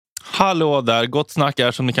Hallå där, Gott Snack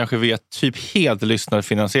är som ni kanske vet typ helt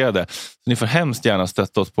lyssnarfinansierade. Så ni får hemskt gärna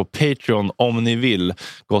stötta oss på Patreon om ni vill.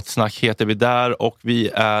 Gott Snack heter vi där och vi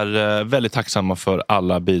är väldigt tacksamma för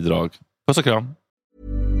alla bidrag. Puss och kram!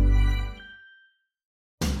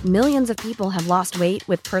 Millions of people have lost weight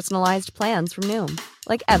with personalized plans from Noom.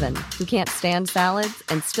 Like Evan, who can't stand salads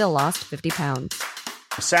and still lost 50 pounds.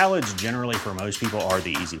 Salads generally for most people are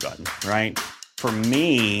the easy button, right? For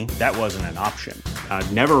me, that wasn't an option. I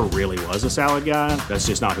never really was a salad guy. That's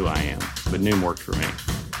just not who I am. But Noom worked for me.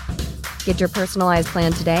 Get your personalized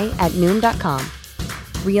plan today at Noom.com.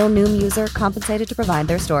 Real Noom user compensated to provide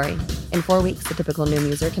their story. In 4 weeks, the typical Noom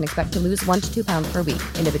user can expect to lose 1 to 2 pounds per week.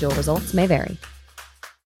 Individual results may vary.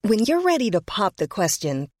 When you're ready to pop the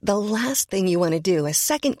question, the last thing you want to do is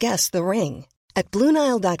second-guess the ring. At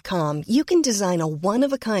BlueNile.com, you can design a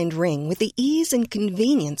one-of-a-kind ring with the ease and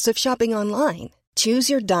convenience of shopping online.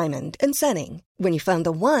 Choose your diamond and setting. When you find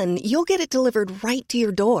the one, you'll get it delivered right to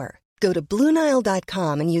your door. Go to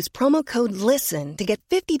BlueNile.com and use promo code LISTEN to get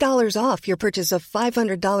 $50 off your purchase of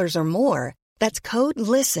 $500 or more. That's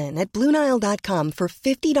code LISTEN at BlueNile.com for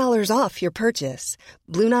 $50 off your purchase.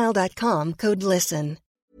 BlueNile.com, code LISTEN.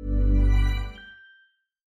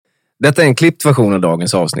 Detta är en klippt version av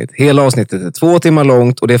dagens avsnitt. Hela avsnittet är 2 timmar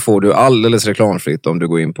långt och det får du alldeles reklamfritt om du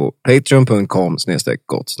går in på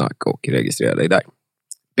patreon.com/gottsnack och registrerar dig där.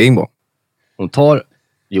 Bingo! Hon tar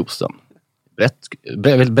juicen.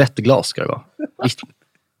 Väldigt brett glas ska det vara. Och så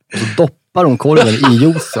doppar hon korven i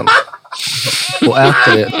juicen och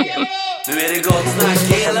äter det. Nu är det Gott Snack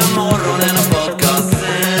hela morgonen och podcasten.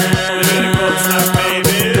 Nu är det Gott Snack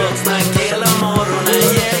baby. Gott Snack hela morgonen,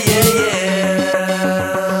 yeah, yeah, yeah.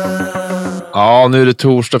 Ja, nu är det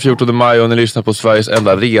torsdag 14 maj och ni lyssnar på Sveriges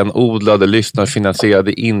enda renodlade,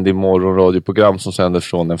 lyssnarfinansierade indie-morgonradioprogram som sänder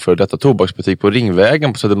från en före detta tobaksbutik på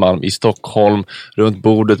Ringvägen på Södermalm i Stockholm. Runt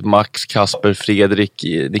bordet Max, Kasper, Fredrik,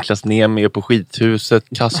 Niklas Nemi på Skithuset.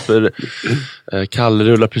 Kasper, Kalle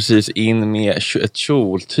rullar precis in med ett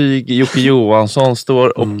kjoltyg. Jocke Johansson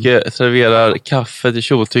står och serverar kaffe till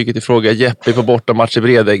kjoltyget i fråga. Jeppe på bortamatch i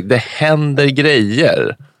Bredägg. Det händer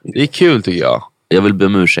grejer. Det är kul tycker jag. Jag vill be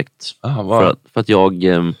om ursäkt för att jag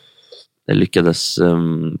lyckades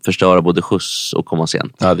förstöra både skjuts och komma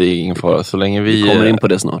sent. Ja, det är ingen fara. Så länge vi kommer in på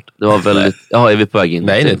det snart. Det var väldigt... Ja, är vi på väg in?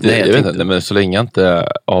 Nej, jag vet inte. Men så länge jag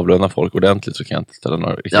inte avlönar folk ordentligt så kan jag inte ställa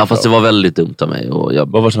några riktigt Ja, fast det var väldigt dumt av mig. Och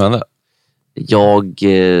vad var det som hände? Jag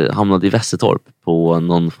hamnade i Västertorp på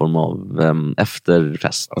någon form av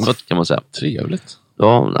efterfest, kan man säga. Trevligt.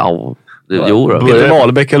 Ja. Jo då. Peter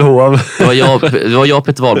Wahlbeck eller Hoav. Det var jag,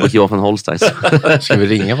 Peter Wahlbeck, Johan Holsteins. Ska vi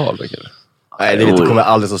ringa Wahlbeck eller? Nej, det kommer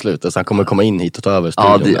aldrig så sluta. Så han kommer komma in hit och ta över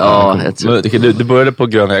studion. Du började på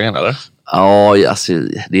Grönvägen eller? Ja, alltså,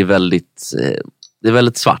 det är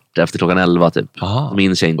väldigt svart efter klockan 11 typ. Aha,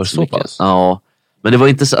 minns jag inte var det så mycket. pass? Ja, men det var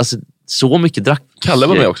inte så mycket drack. Kalle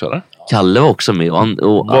var med också eller? Kalle var också med.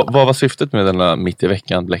 Vad var syftet med denna mitt i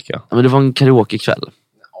veckan bläcka? Ja, men det var en karaokekväll.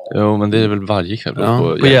 Jo, men det är väl varje kväll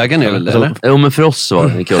på Jägaren är väl det, eller? Jo, men för oss var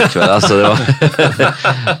det en kväll. Alltså,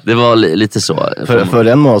 det var lite så. För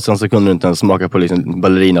en månad sedan så kunde du inte ens smaka på liksom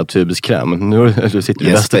ballerina tubskräm. Nu sitter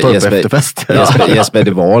du bäst på efterfest. Jesper,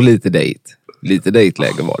 det var lite dejt. Lite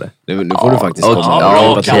dejtläge var det. Nu får du faktiskt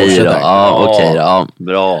okej då.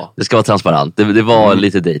 Bra. Det ska vara transparent. Det var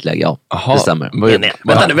lite dejtläge, ja. Aha. Det stämmer.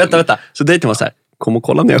 Vänta. Så dejten var så här: kom och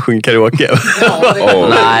kolla när jag sjunger karaoke.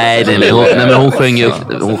 Nej, men hon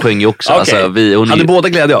sjöng ju också. Okay. Alltså, hade båda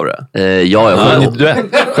glädje av det?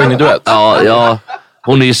 Sjöng ni duett? Ja.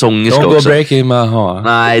 Hon är ju sångerska också. Breaking my heart.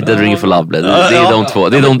 Nej, The Ring for Love. Det är de två.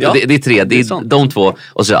 Det är tre. Det är de två.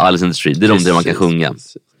 Och så Alice in the Street. Det är de där man kan sjunga.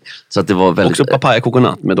 Så att det var väldigt... Också Papaya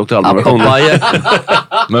Coconut med Dr. Alvar. Coming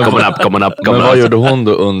up. Men vad gjorde hon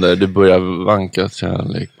då under Du börjar vanka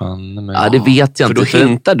kärlek? Ja, det vet jag inte. För då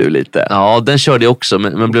hintar du lite. Ja, den körde jag också.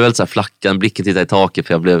 Men blev väldigt så här flackan. Blicken tittade i taket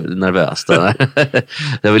för jag blev nervös.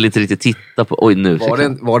 Jag ville inte riktigt titta på... Oj, nu.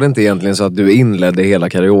 Var det inte egentligen så att du inledde hela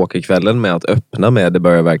karaokekvällen med att öppna med Det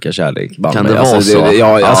börjar verka kärlek? Kan det vara så?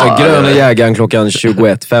 Gröna Jägaren klockan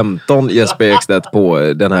 21.15. Jesper Ekstedt på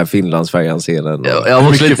den här Finlandsfärjan-scenen. Jag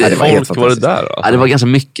var lite... Folk var det där då? Ja, det var ganska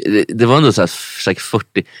mycket. Det var ändå så här, säkert 40.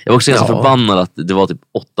 Jag var också ganska förbannad att det var typ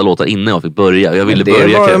 8 låtar innan jag fick börja. Jag ville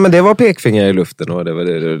börja. Men det var pekfinger i luften. Och det var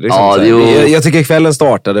jag tycker kvällen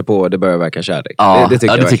startade på Det börjar verka kärlek. Ja, det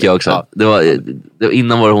tycker jag också. Ja. Det var,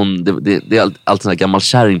 innan var hon... Det är alltid sån här gammal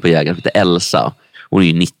kärring på Jägaren. Det är Elsa. Hon är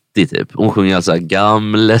ju 90 typ. Hon sjunger alltså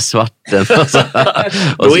gamle svarten.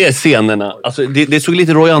 Då är scenerna... Alltså, det såg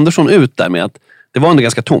lite Roy Andersson ut där med att det var ändå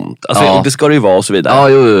ganska tomt. Alltså, Ja. det ska det ju vara och så vidare. Ja,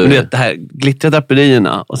 jo. Men du vet, det här glittriga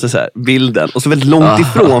draperierna och så här, bilden. Och så väldigt långt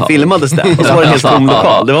ifrån filmades det. Och så var det en helt tom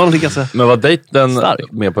lokal. Det var någonting ganska... Men var dejten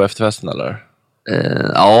Stark. med på efterfesten eller?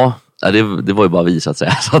 Ja, det var ju bara vi så att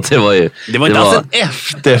säga. Så att det var ju... Det var inte alls en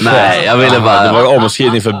efterfest. Nej, jag ville bara... Det var en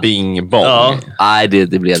omskrivning för bing bong. Ja. Nej,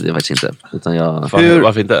 det blev det faktiskt inte. Utan jag...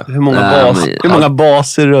 Varför inte? Hur många, Nej, hur många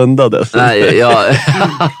baser rundades? Nej,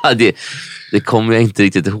 det kommer jag inte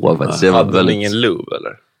riktigt ihåg faktiskt. Jag var Hade de ingen lube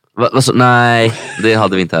eller? Nej, det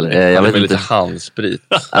hade vi inte heller. Jag vet Med inte. lite handsprit.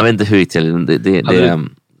 Jag vet inte hur det gick till.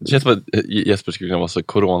 Det känns som att Jesper skulle kunna vara så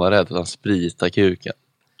coronarädd att han spritar kuken.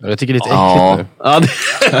 Jag tycker det är lite Ja. äckligt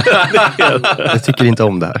nu. Ja, Jag tycker inte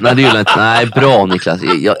om det här. Nej, det gillar jag inte. Nej, bra Niklas.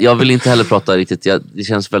 Jag vill inte heller prata riktigt. Det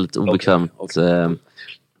känns väldigt obekvämt.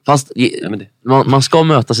 Fast man ska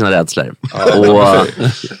möta sina rädslor. Och,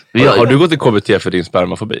 Har du gått i KBT för din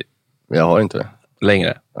spermafobi? Jag har inte det.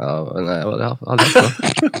 Längre? Ja, nej, jag har aldrig så.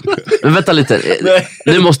 Men vänta lite.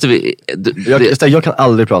 Nu måste vi... Jag kan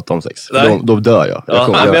aldrig prata om sex. Då dör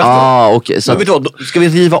jag. Okej. Så Men vet du vad, ska vi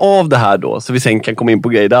riva av det här då? Så vi sen kan komma in på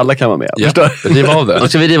grejer där alla kan vara med. Förstår du? Riva av det. då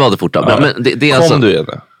ska vi riva av det fort då. Men det är alltså... Kom du igen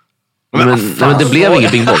det? Men det blev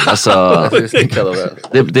inget bingbong. Alltså,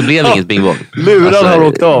 det blev inget bingbong. Luran har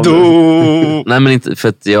åkt av. Nej, men inte för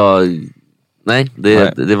att jag... Nej,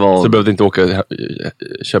 det var... Så du behövde inte åka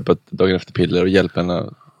köpa ett dagen efter piller och hjälpa henne?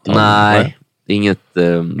 Nej, inget...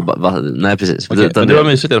 nej, precis. Okay. Men det var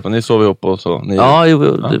mysigt i alla fall. Ni sov ihop och så. Ja, jo, det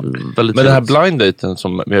är väldigt Men den här trevligt. blind daten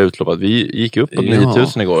som vi har utlovat. Vi gick upp på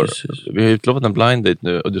 9000 igår. Precis. Vi har utlovat en blind date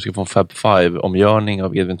nu. Och du ska få en Fab 5-omgörning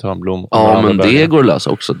av Edvin Törnblom. Ja, men det går att lösa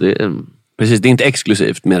också. Precis, det är inte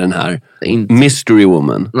exklusivt med den här Inte- mystery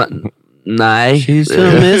woman. Nej. She's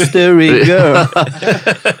a mystery girl.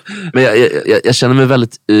 Men jag känner mig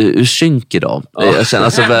väldigt ur synk idag. Jag känner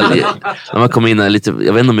alltså när man kommer in här lite,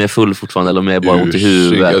 jag vet inte om jag är full fortfarande eller om jag är bara ont i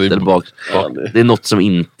huvudet eller bak. Det är något som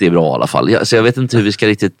inte är bra i alla fall. Så jag vet inte hur vi ska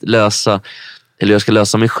riktigt lösa, eller hur jag ska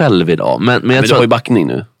lösa mig själv idag. Men jag Men du tror har ju backning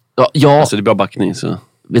nu. ja, Alltså det är bra backning så.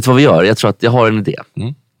 vet du vad vi gör? Jag tror att jag har en idé.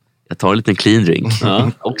 Jag tar en liten clean drink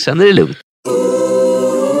och sen är det lugnt.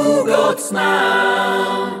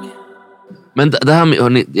 Men det här med,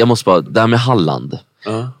 hörni, jag måste bara, det här med Halland.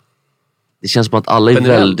 Det känns som att alla är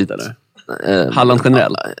Generellt, väldigt... eller? Halland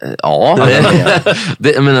generellt? Ja.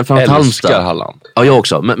 Jag menar framförallt Älskar Halmstad. Halland. Ja, jag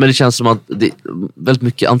också. Men det känns som att det är väldigt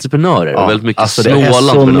mycket entreprenörer och väldigt mycket Alltså det snåla är så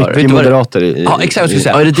entreprenörer. mycket moderater i... Ja, exakt vad jag skulle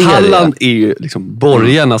säga. Ja, är det det Halland är ju liksom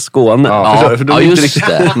borgarnas Skåne. Ja, För de är ja, inte just riktigt-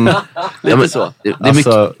 det. Lite men, så. Det är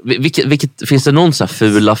Alltså- vilket, finns det någon sån här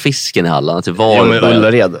fula fisken i Halland? Till Ja, men Varberg?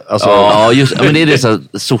 Ullared. Alltså, Ja, just men det är det så här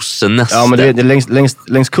sossen-näste. ja, men det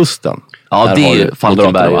är längs kusten. Ja, Där det har är du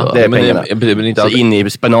Falkenberg. Moderaterna, va? Va? Det är Men pengarna. men inte Så alltid. in i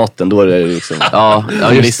spenaten, då är det liksom Ja, just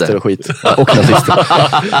kommunister det. och skit. Och nazister.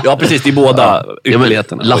 Ja, precis. Det är båda Ja, men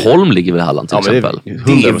ytterligheterna. Laholm ligger väl i Halland till Ja, men det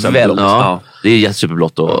exempel. är 100% väl- blått. Ja, det är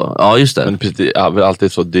superblått och... Ja, just det. Men precis, det är väl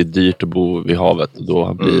alltid så att det är dyrt att bo vid havet. Och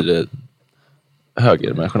då blir det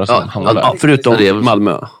högermänniskorna som hamnar där. Ja, förutom Det är väl-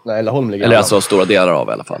 Malmö. Nej, Laholm ligger Eller där. alltså stora delar av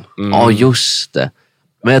i alla fall. Ja, just det.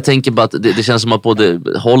 Men jag tänker bara att det känns som att både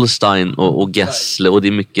Holstein och Gessle och det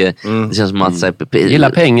är mycket... Det känns som att... Så här, Gillar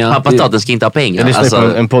pengar. Pappa staten ska inte ha pengar. Jag lyssnade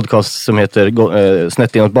Alltså, på en podcast som heter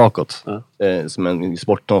Snett inåt bakåt. Som en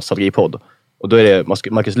sportnostalgipodd. Och då är det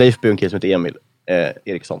Marcus Leifby och en kille som heter Emil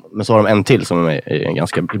Eriksson. Men så har de en till som är med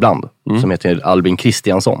ganska ibland. Som heter Albin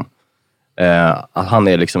Kristiansson. Han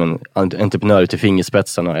är liksom en entreprenör till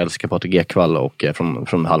fingerspetsarna och älskar Patrik Ekwall och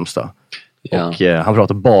från Halmstad. Ja. Och han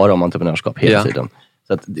pratar bara om entreprenörskap hela Ja. tiden.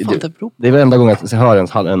 Så att det är varenda gång att jag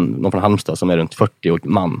hör någon från Halmstad som är runt 40 och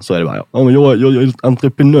man, så är det bara, ja, men jag är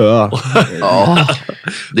entreprenör. ja.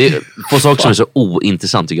 Det är få saker som är så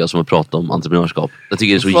ointressant tycker jag, som att prata om entreprenörskap. Jag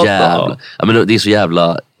tycker det är så jävla... Ja, men det är så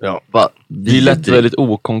jävla... Ja. Bara, Det är lätt väldigt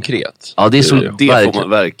okonkret. Ja, det är så... Det får man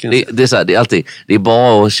verkligen. Det är så här, det är alltid... Det är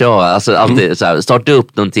bara att köra. Alltså, alltid så här, starta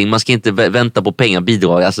upp någonting. Man ska inte vänta på pengar,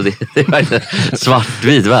 bidrag. Alltså, det är verkligen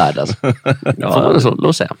svartvit värld. Alltså. Ja, låt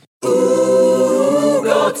oss säga.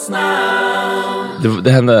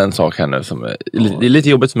 Det hände en sak här nu som det är lite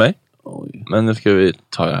jobbigt för mig. Men nu ska vi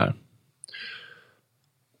ta det här.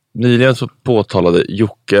 Nyligen så påtalade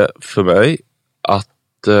Jocke för mig att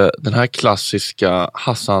den här klassiska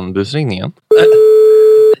Hassan-busringningen.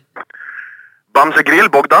 Bamse Grill,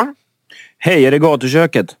 Bogdan. Hej, är det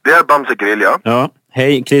gatuköket? Det är Bamse Grill, ja. Ja.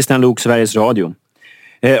 Hej, Christian Lok, Sveriges Radio.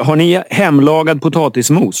 Har ni hemlagad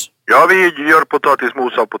potatismos? Ja, vi gör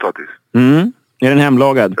potatismos av potatis. Mm. Är den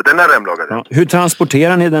hemlagad? Den är hemlagad. Ja. Hur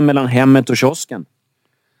transporterar ni den mellan hemmet och kiosken?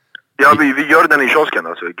 Ja, vi gör den i kiosken,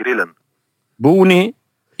 alltså i grillen. Bor ni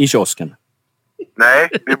i kiosken? Nej,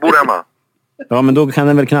 vi bor hemma. Ja, men då kan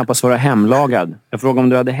den väl knappast vara hemlagad. Jag frågar om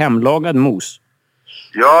du hade hemlagad mos.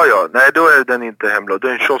 Ja. Nej, då är den inte hemlagad. Då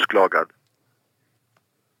är den kiosklagad.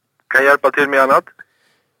 Kan jag hjälpa till med annat?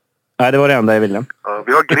 Nej, det var det enda jag ville. Ja,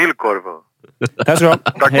 vi har grillkorv. Tack så du ha.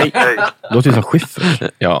 Tack. Hej. Det låter ju som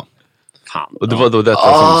Schyffert. Ja. Fan. Och det var då detta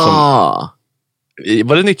som...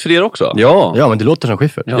 Var det nytt för er också? Ja, men det låter som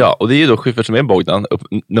Schyffert. Ja, och det är ju då Schyffert som är Bogdan.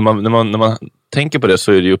 När man tänker på det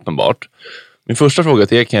så är det ju uppenbart. Min första fråga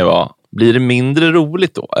till er kan ju vara, blir det mindre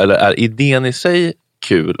roligt då? Eller är idén i sig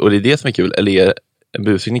kul och det är det som är kul? Eller är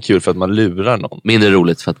busringning kul för att man lurar någon? Mindre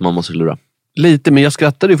roligt för att man måste lura. Lite, men jag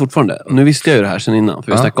skrattade ju fortfarande. Och nu visste jag ju det här sen innan,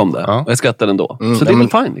 för vi snackade om det. Ja. Och jag skrattade ändå. Så det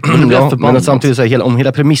är fine. Men samtidigt så här, om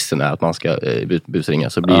hela premissen är att man ska busringa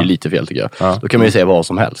så blir det lite fel tycker jag. Ja. Då kan man ju säga vad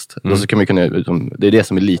som helst. Då så kan man kunna, det är det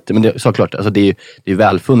som är lite, men det är såklart, alltså det är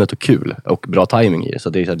välfunnet och kul och bra timing i det. Så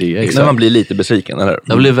det är Men man blir lite besviken, eller?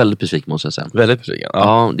 Jag blev väldigt besviken måste jag säga. Väldigt besviken?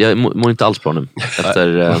 Ja, jag mår inte alls bra nu.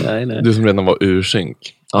 Efter, nej. Du som redan var ur synk.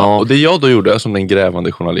 Ja. Och det jag då gjorde som den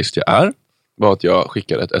grävande journalist jag är, var att jag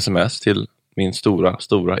skickade ett sms till min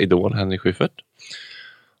stora idol Henrik Schyffert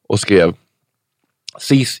och skrev: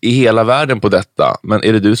 sist i hela världen på detta, men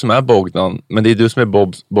är det du som är Bogdan? Men det är du som är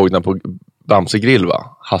Bogdan på Bamse Grill,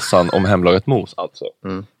 va? Hassan om hemlagat mos alltså.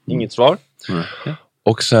 Inget svar.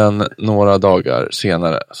 Och sen några dagar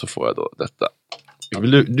senare så får jag då detta.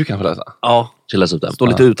 Du kan få läsa. Ja, så läs upp den. Står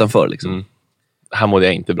lite utanför liksom. Här mådde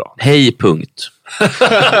jag inte bra. Hej, punkt.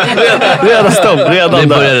 redan stopp, Det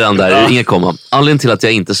börjar redan där, inga komma. Anledningen till att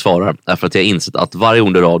jag inte svarar är för att jag insett att varje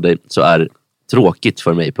ord av dig så är tråkigt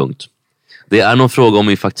för mig, punkt. Det är någon fråga om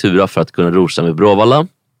min faktura för att kunna rosa med Bråvalla.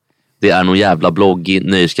 Det är någon jävla blogg i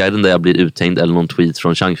Nöjesguiden där jag blir uthängd eller någon tweet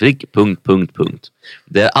från Chankfrick, punkt.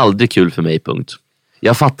 Det är aldrig kul för mig, punkt.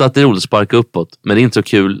 Jag fattar att det är roligt att sparka uppåt, men det är inte så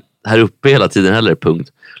kul här uppe hela tiden heller,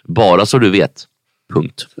 punkt. Bara så du vet,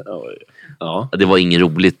 punkt. Ja. Det var inget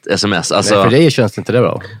roligt sms. Alltså... Nej, för dig känns det inte det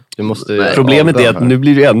bra. Du måste problemet är att nu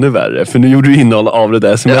blir det ännu värre. För nu gjorde du innehåll av det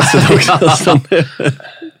där smset också.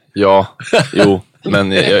 Ja, jo.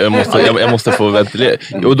 Men jag måste få ventilera.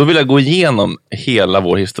 Och då vill jag gå igenom hela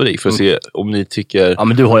vår historik för att se om ni tycker... Ja,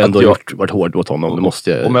 men du har ändå varit hård mot honom. Du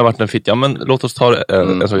måste... Om jag har varit en fitt. Ja, men låt oss ta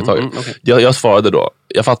en sak i taget. Okay. Jag svarade då.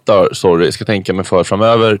 Jag fattar, sorry, ska tänka mig för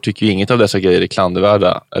framöver. Tycker ju inget av dessa grejer är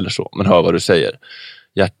klandervärda eller så. Men hör vad du säger.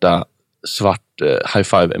 Hjärta, svart high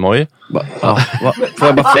five emoji.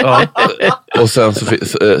 Och sen så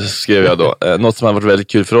skrev jag då, något som har varit väldigt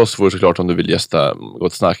kul för oss vore såklart om du vill gästa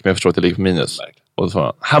Gott Snack, men jag förstår att det ligger på minus. Och så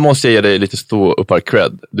svarade, här måste jag ge dig lite stå uppar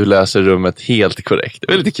cred. Du läser rummet helt korrekt.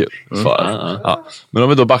 Det är lite kul. Ja. Men om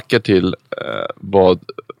vi då backar till vad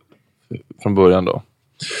från början då.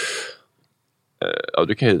 Ja,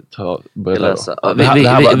 du kan ju börja läsa. Det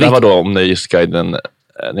här var då om Nöjesguiden.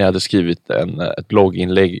 När jag hade skrivit ett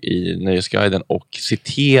blogginlägg i Nöjesguiden och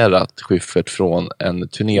citerat Schyffert från en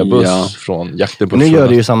turnébuss från jakten på... Nu gör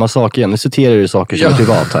du ju samma sak igen. Nu citerar du saker som är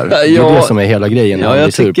privat här. Det är det som är hela grejen. Ja,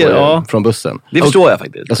 jag tycker, från bussen. Det förstår jag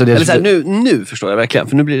faktiskt. Alltså eller så här, nu förstår jag verkligen.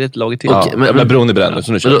 För nu blir det ett lager till. Okay, men bron är bränd.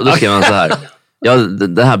 Så nu då skrev man så här. Ja,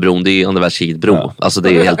 den här bron, det är andra världskriget bro. Ja. Alltså det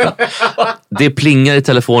är helt bra. Det plingar i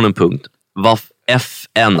telefonen, punkt. Vad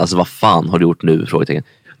FN, alltså vad fan har du gjort nu? Frågetecken.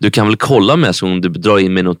 Du kan väl kolla med så om du drar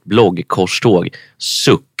in med något bloggkorståg.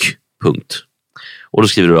 Suck. Punkt. Och då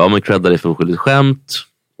skriver du, ja men creddar dig för oskyldigt skämt.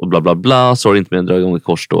 Och bla bla bla. Så har du inte med att dra igång ett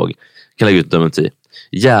korståg. Kan lägga ut dementi.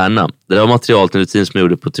 Gärna. Det där var material till rutin som jag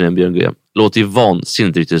gjorde på turnén Björn G. Låter ju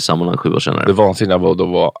vansinnigt riktigt i sammanhang 7 år senare. Det vansinniga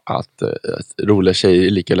var att roliga tjejer är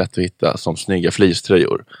lika lätt att hitta som snygga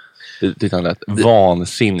fleecetröjor. Det han lät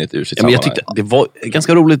vansinnigt ur sitt sammanhang. Men jag tyckte det var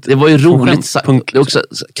ganska roligt. Det var ju roligt sagt.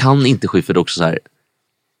 Kan inte Schyffert också så här.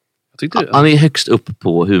 Han är högst upp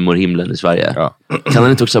på humorhimlen i Sverige. Ja. Kan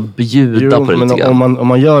han inte också bjuda på det lite grann? Om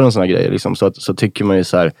man gör en sån här grej liksom, så tycker man ju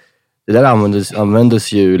så här. Det där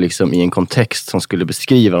användes ju liksom i en kontext som skulle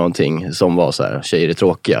beskriva någonting som var så här, tjejer är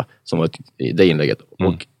tråkiga, som var i det inlägget.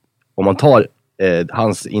 Och om man tar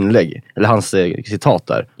hans inlägg eller hans citat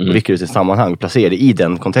där och rycker ut i sammanhang och placerar det i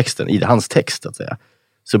den kontexten, i hans text att säga,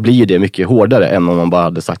 så blir ju det mycket hårdare än om man bara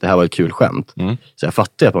hade sagt det här var ett kul skämt. Så jag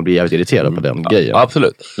fattar att man blir jävligt irriterad på den grejen. Ja,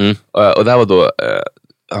 absolut. Och det här var då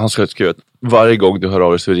han skulle skriva varje gång du hör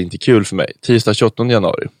av dig så är det inte kul för mig. Tisdag 28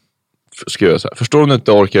 januari skrev jag så här. Förstår om du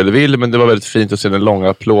inte orkar eller vill, men det var väldigt fint att se den långa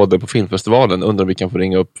applåden på filmfestivalen. Undrar om vi kan få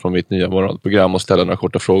ringa upp från mitt nya morgonprogram och ställa några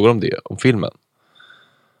korta frågor om det, om filmen.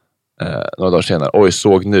 Några dagar senare, oj,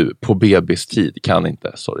 såg nu på bebistid, kan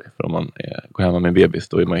inte, sorry, för om man går hemma med en bebis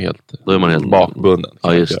då är man helt bakbunden.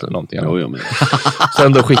 Ja, just det. Någonting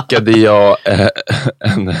sen då skickade jag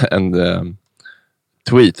en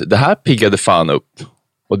tweet, det här piggade fan upp,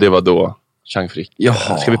 och det var då Chang Frick.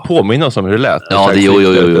 Ska vi påminna oss om hur det lät? Ja, det jo. Och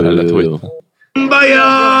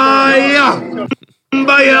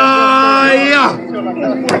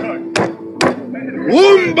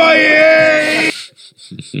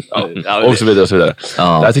så vidare och så vidare. Det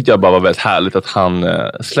här tyckte jag bara var väldigt härligt att han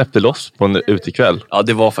släppte loss på en utekväll. Ja,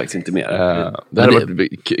 det var faktiskt inte mer. Det hade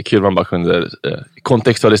varit kul om man bara kunde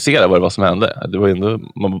kontextualisera vad det var som hände. Det var ändå,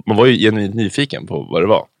 man var ju genuint nyfiken på vad det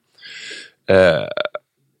var.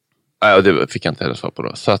 Det fick jag inte heller svar på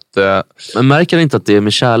då. Så att, men märker ni inte att det är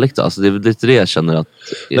med kärlek då? Alltså det är lite det jag känner att...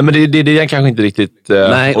 Nej, men det är kanske inte riktigt...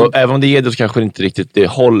 Nej. Och även om det är det så kanske det inte riktigt det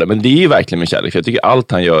håller. Men det är ju verkligen med kärlek. För jag tycker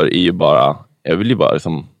allt han gör är ju bara... Jag vill ju bara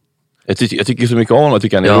liksom... Jag tycker så mycket om honom. Jag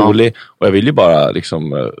tycker han är rolig. Och jag vill ju bara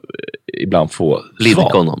liksom... ibland få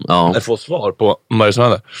svar. Honom. Ja. Få svar på vad som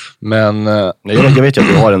händer. Men... Jag vet ju att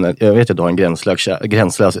du har en gränslös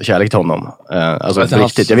kärlek till honom. Alltså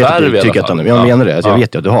riktigt. Jag vet att du tycker att han... Jag menar det. Alltså, jag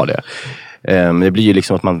vet ju att du har det. Men det blir ju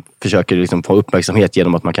liksom att man försöker liksom få uppmärksamhet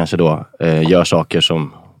genom att man kanske då gör saker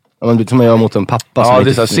som man gör mot en pappa som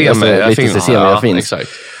lite ser mig. Exakt.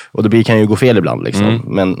 Och då kan ju gå fel ibland liksom.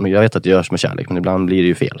 Men jag vet att det görs med kärlek, men ibland blir det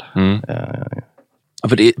ju fel.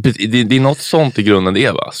 För det är något sånt i grunden det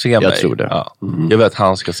är, va? Jag tror det. Ja. Jag vet att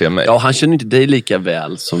han ska se mig. Ja, han känner inte dig lika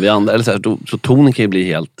väl som vi andra. Eller så tonen kan ju bli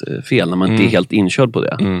helt fel när man inte är helt inkörd på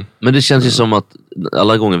det. Men det känns ju som att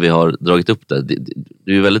alla gånger vi har dragit upp det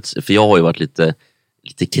är ju väldigt, för jag har ju varit lite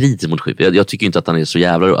kritisk mot Schyffert. Jag tycker inte att han är så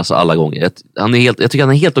jävla, alltså alla gånger. Jag tycker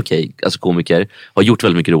han är helt okej, alltså komiker. Har gjort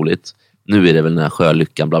väldigt mycket roligt. Nu är det väl den här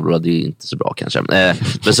sjölyckan, bla bla, det är inte så bra kanske.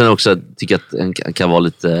 Men sen också tycker jag att han kan vara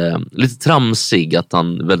lite tramsig. Att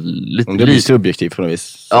han väldigt... Det blir subjektivt på något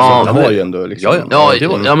vis. Ja, han var ju ändå liksom...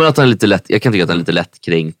 Ja, men att han är lite lätt... Jag kan tycka att han är lite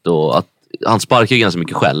lättkränkt. Och att han sparkar ju ganska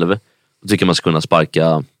mycket själv. Då tycker man ska kunna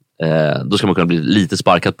sparka... då ska man kunna bli lite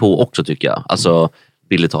sparkat på också, tycker jag. Alltså,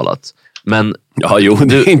 billigt talat. Men... Ja,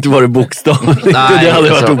 du inte var det bokstavligt. Nej, det hade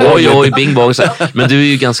varit oj, bing bong. Men du är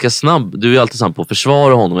ju ganska snabb. Du är ju alltid snabb på att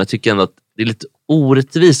försvara honom. Jag tycker ändå att det är lite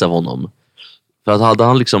orättvist av honom. För att hade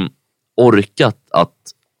han liksom orkat att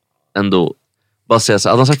ändå bara säga så,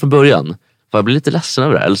 hade han sagt från början, för jag blir lite ledsen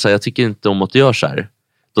över det här, eller så jag tycker inte om att du gör så här,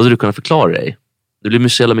 då hade du kunnat förklara dig. Det blir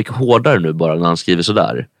så jävla mycket hårdare nu bara när han skriver så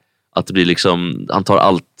där. Att det blir liksom, han tar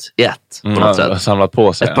allt i ett på något sätt. Samlat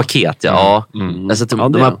på sig. Ett paket, ja. Alltså,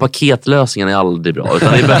 de här paketlösningarna är aldrig bra.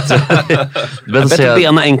 Utan det är bättre att säga...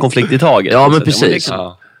 bena en konflikt i taget. Ja, men precis.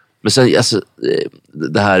 Men sen, alltså,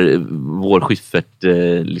 det här vår Schyffert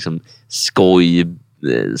liksom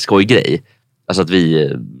skojgrej. Alltså att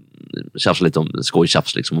vi tjafsar lite om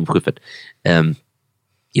skojtjafs liksom om Schyffert.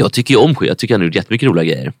 Jag tycker ju om Schyffert. Jag tycker han har gjort jättemycket roliga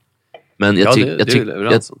grejer. Men jag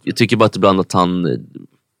tycker bara att ibland att han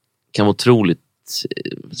kan vara otroligt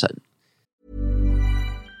så här.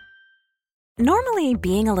 Normally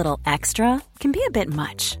being a little extra can be a bit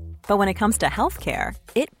much. But when it comes to healthcare,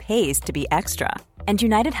 it pays to be extra. And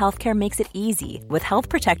United Healthcare makes it easy with Health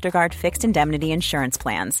Protector Guard fixed indemnity insurance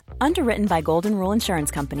plans. Underwritten by Golden Rule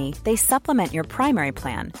Insurance Company, they supplement your primary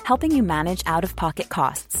plan, helping you manage out-of-pocket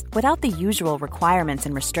costs without the usual requirements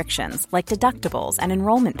and restrictions like deductibles and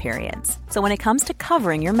enrollment periods. So when it comes to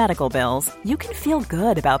covering your medical bills, you can feel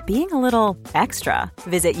good about being a little extra.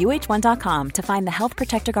 Visit uh1.com to find the Health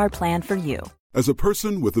Protector Guard plan for you. As a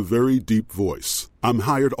person with a very deep voice, I'm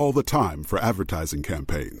hired all the time for advertising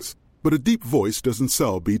campaigns. But a deep voice doesn't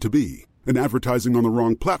sell B2B, and advertising on the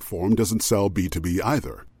wrong platform doesn't sell B2B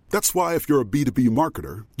either. That's why if you're a B2B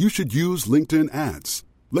marketer, you should use LinkedIn ads.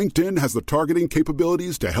 LinkedIn has the targeting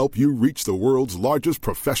capabilities to help you reach the world's largest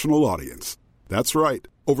professional audience. That's right,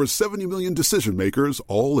 over 70 million decision makers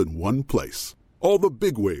all in one place. All the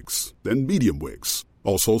big wigs, then medium wigs,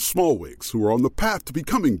 also small wigs who are on the path to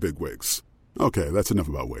becoming big wigs. Okay, that's enough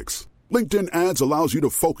about wigs. LinkedIn ads allows you to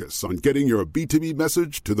focus on getting your B2B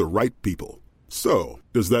message to the right people. So,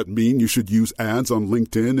 does that mean you should use ads on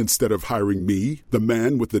LinkedIn instead of hiring me, the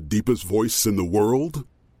man with the deepest voice in the world?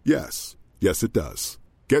 Yes. Yes, it does.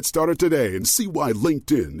 Get started today and see why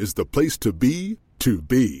LinkedIn is the place to be to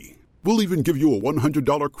be. We'll even give you a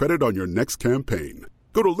 $100 credit on your next campaign.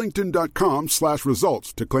 Go to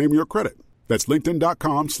linkedin.com/results to claim your credit. That's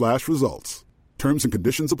linkedin.com/results. Terms and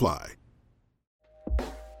conditions apply.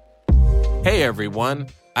 Hey everyone,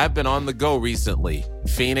 I've been on the go recently.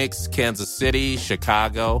 Phoenix, Kansas City,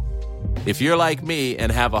 Chicago. If you're like me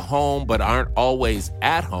and have a home but aren't always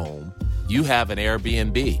at home, you have an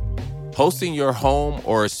Airbnb. Hosting your home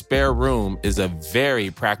or a spare room is a very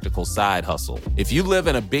practical side hustle. If you live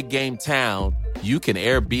in a big game town, you can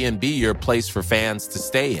Airbnb your place for fans to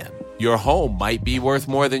stay in. Your home might be worth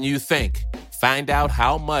more than you think. Find out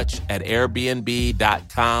how much at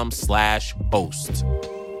airbnb.com/host.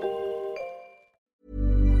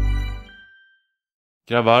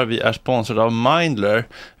 Grabbar, vi är sponsrade av Mindler.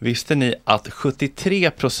 Visste ni att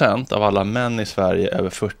 73% av alla män i Sverige över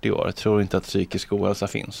 40 år tror inte att psykisk ohälsa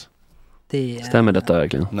finns? Stämmer detta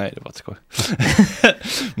verkligen? Nej, det var ett skoj.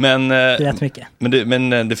 Men, det är rätt mycket.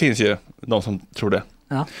 Men det finns ju de som tror det.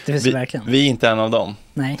 Ja, det finns verkligen. Vi är inte en av dem.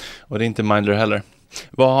 Nej. Och det är inte Mindler heller.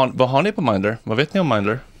 Vad har ni på Mindler? Vad vet ni om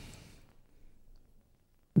Mindler?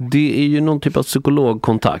 Det är ju någon typ av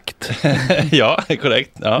psykologkontakt. Ja,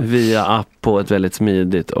 korrekt. Ja. Via app på ett väldigt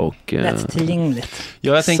smidigt och... lättillgängligt.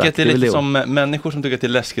 Ja, jag tänker att det är lite som människor som tycker att det är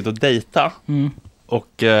läskigt att dejta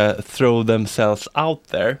och throw themselves out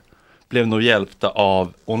there blev nog hjälpta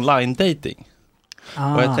av online dating.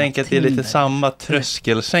 Och jag tänker att det är lite samma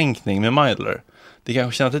tröskelsänkning med Mindler. Det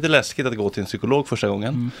kanske känns lite läskigt att gå till en psykolog första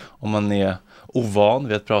gången om man är ovan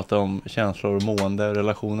vid att prata om känslor och mående,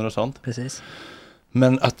 relationer och sånt. Precis.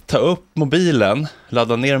 Men att ta upp mobilen,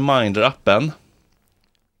 ladda ner Mindler-appen,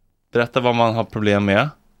 berätta vad man har problem med,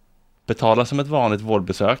 betala som ett vanligt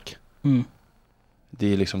vårdbesök.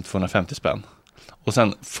 Det är liksom 250 spänn. Och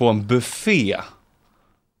sen få en buffé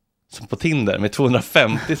som på Tinder med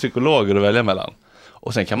 250 psykologer att välja mellan.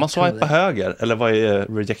 Och sen kan man swipa höger, eller vad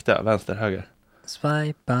är rejecta, vänster, höger?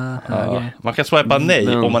 Swipa höger. Ja, man kan swipa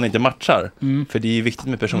nej om man inte matchar. För det är viktigt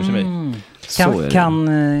med personkemi.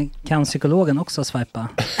 Kan psykologen också swipa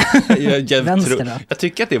vänster då? Jag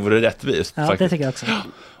tycker att det vore rättvist. Ja, faktiskt. Det tycker jag också.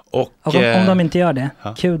 Och om de inte gör det,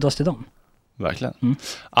 kudos till dem. Verkligen.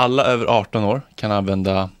 Alla över 18 år kan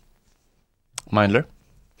använda Mindler.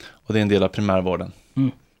 Och det är en del av primärvården.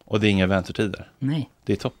 Och det är inga väntetider. Nej.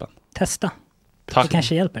 Det är toppen. Testa. Tack. Det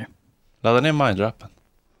kanske hjälper. Ladda ner Mindler-appen.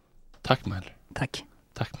 Tack Mindler. Tack.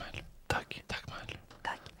 Tack Mindler. Tack. Tack Mindler.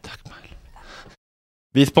 Tack Mindler.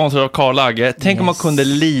 Vi är sponsrade av Karl Agge. Tänk om man kunde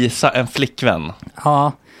leasa en flickvän.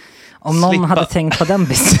 Ja. Om någon hade tänkt på den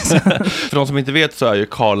businessen. För de som inte vet så är ju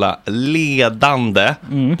Karla ledande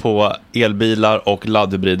på elbilar och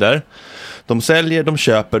laddhybrider. De säljer, de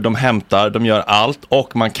köper, de hämtar, de gör allt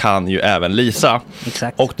och man kan ju även leasa.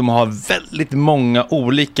 Exakt. Och de har väldigt många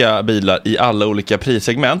olika bilar i alla olika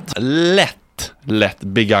prissegment. Lätt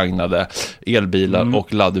begagnade elbilar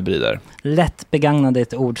och laddhybrider. Lätt begagnade är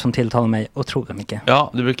ett ord som tilltalar mig otroligt mycket.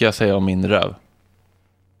 Ja, det brukar jag säga om min röv.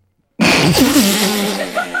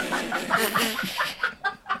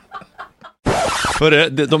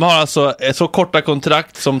 De har alltså så korta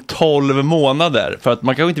kontrakt som 12 månader. För att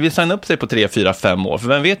man kanske inte vill signa upp sig på 3, 4, 5 år. För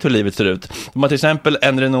vem vet hur livet ser ut. De har till exempel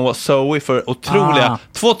en Renault Zoe för otroliga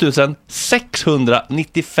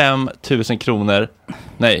 2695 000 kronor.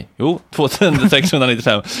 Nej,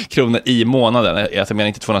 2695 kronor i månaden. Jag menar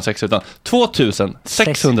inte 260 utan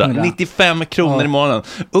 2695 kronor i månaden.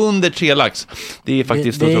 Under 3 lax. Det är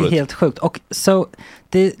faktiskt otroligt. Det är helt sjukt. Och så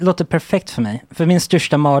det låter perfekt för mig. För min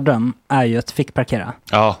största mardröm är ju att fick parkera.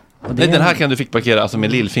 Ja. Nej, den här kan du fick parkera alltså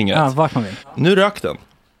med lillfingret. Ja, vart man vill. Nu rök den.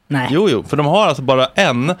 Nej. Jo, för de har alltså bara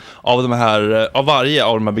en av de här, av varje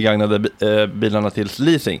av de här begagnade bilarna till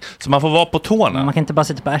leasing. Så man får vara på tårna. Man kan inte bara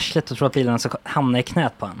sitta på arslet och tro att bilarna ska hamna i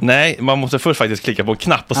knät på en. Nej, man måste först faktiskt klicka på en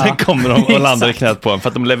knapp och sen kommer de och landar i knät på en. För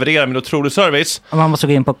att de levererar med otrolig service. Och man måste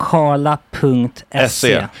gå in på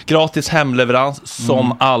karla.se. Gratis hemleverans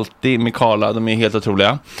som alltid med Karla. De är helt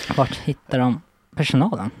otroliga. Vart hittar de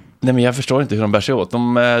personalen? Nej, men jag förstår inte hur de bär sig åt.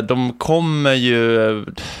 De kommer ju...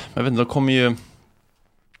 Jag vet inte, de kommer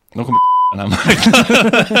den här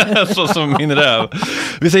marknaden. Så som min röv.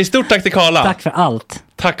 Vi säger stort tack till Karla. Tack för allt.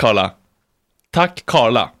 Tack Karla. Tack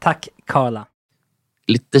Karla. Tack Karla.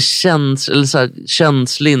 Lite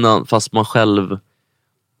känslig innan, fast man själv...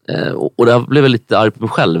 och det blev jag lite arg på mig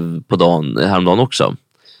själv på häromdagen också.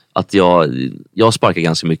 Att jag sparkar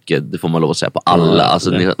ganska mycket, det får man lov att säga, på alla. Alltså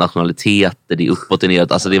nationaliteter, det är uppåt och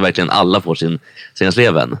neråt. Alltså det är verkligen alla får sina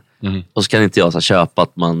sleven. Och så kan inte jag köpa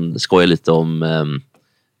att man skojar lite om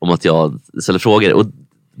att jag ställer frågor. Och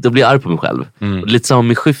då blir jag arg på mig själv. Och det är lite samma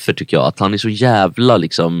med Schyffert tycker jag. Att han är så jävla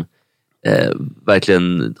liksom...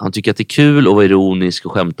 verkligen, han tycker att det är kul att vara ironisk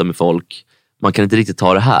och skämta med folk. Man kan inte riktigt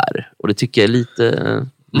ta det här. Och det tycker jag är lite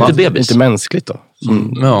bebis. Inte mänskligt då?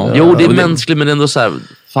 Jo, det är mänskligt, men ändå så här,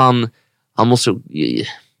 fan, han måste...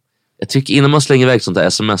 Jag tycker innan man slänger iväg sånt där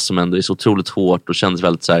sms som ändå är så otroligt hårt och känns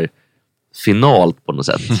väldigt så här finalt på något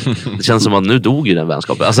sätt. Det känns som att nu dog ju den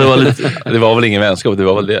vänskapen. Alltså, det var väl ingen vänskap, det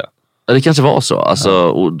var väl det. Ja, det kanske var så. Alltså,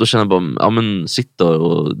 och då känner jag bara, ja men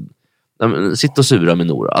sitt och sura med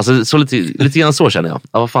Nora. Alltså så lite grann så känner jag.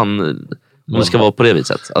 Ja, vad fan, om det ska vara på det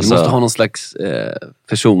viset. Alltså, vi måste ha någon slags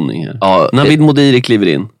försoning här. Ja, Navid Modiri kliver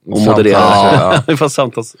in och modererar. Det var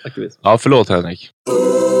samtalsaktivist. Ja, förlåt Henrik.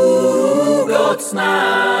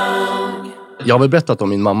 Jag har väl berättat om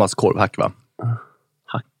min mammas korvhack, va?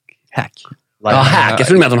 Hack. hack. Jag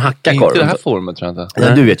tror med att hon hackar korven. Inte det här formen tror jag inte.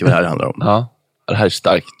 Ja, du vet ju vad det här handlar om. Ja. Det här är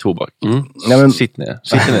stark tobak. Nej, men... Sitt ner.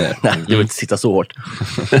 Nej, jag vill inte sitta så hårt.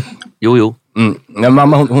 Jo. Ja,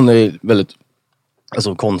 mamma hon är väldigt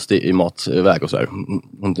konstig i matväg och sådär.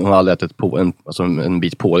 Hon har aldrig ätit en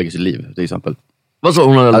bit pålägg i sitt liv, till exempel. Vad sa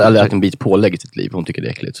hon? Aldrig ätit en bit pålägg i sitt liv. Hon tycker det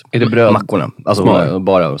är äckligt. Är det bröd? Mackorna. Alltså smör.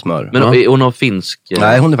 Bara smör. Men är hon har finsk?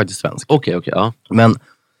 Nej, hon är faktiskt svensk. Okej, ja. Men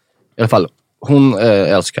i alla fall, hon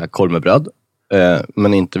älskar korv med bröd.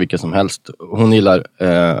 Men inte vilka som helst. Hon gillar,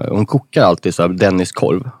 hon kokar alltid så här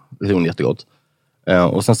Dennis-korv. Det är hon jättegott.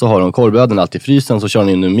 Och sen så har hon korvbröden alltid i frysen. Så kör hon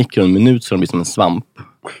in i mikron en minut så de blir som en svamp.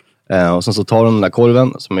 Och sen så tar hon den där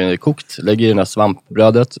korven som är kokt. Lägger i det där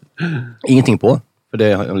svampbrödet. Ingenting på. För det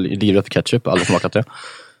är livrädd för ketchup. Alla smakat det.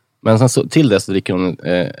 Men sen så till det så dricker hon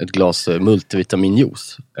ett glas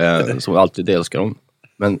multivitaminjuice. Så alltid det älskar hon.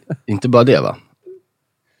 Men inte bara det va.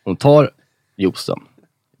 Hon tar juicen.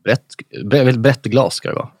 Väldigt brett glas ska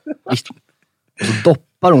det vara. Och så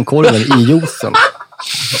doppar hon korven i juicen.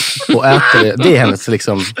 Och äter det. Det är hennes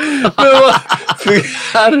liksom...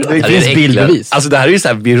 Det finns bildbevis. Alltså det här är ju så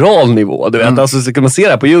här viral nivå. Du vet, alltså så kan man se det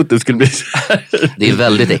här på YouTube skulle bli så här. Det är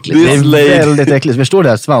väldigt äckligt. Det är väldigt äckligt. Förstår det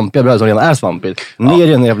här svampiga brödet som redan är svampigt. Ner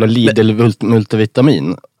i en jävla Lidl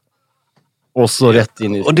multivitamin. Och så rätt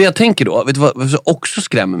in i... Och det jag tänker då, vet du vad som också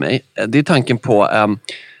skrämmer mig? Det är tanken på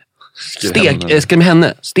skräm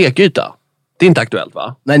henne, stekyta. Det är inte aktuellt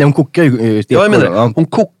va? Nej, hon kokar ju stekkorven. Ja, jag menar det. Hon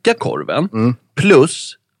kokar korven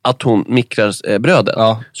plus att hon mikrar brödet.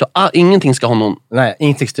 Ja. Så ingenting ska ha någon... Nej,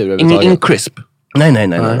 ingen textur överhuvudtaget. Ingen crisp. Nej.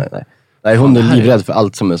 Nej, hon är livrädd för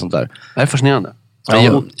allt som är sånt där. Det är fascinerande.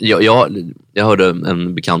 Jag hörde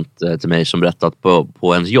en bekant till mig som berättat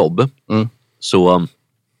på ens jobb så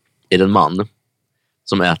är det en man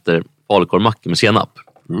som äter falukorvmacka med senap.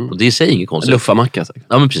 Och det är i sig inget konstigt. Luffarmacka.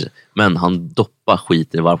 Ja, men precis. Men han doppar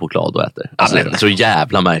skiten i varm choklad och äter. Alltså, det är så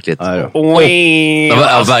jävla märkligt.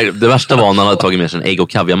 Det värsta var när han hade tagit med sig en ägg- och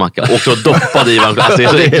kaviarmacka och så doppade i varm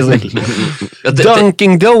choklad.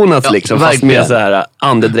 Dunkin' Donuts liksom, fast med så här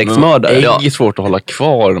andedräktsmördare. Ägg är svårt att hålla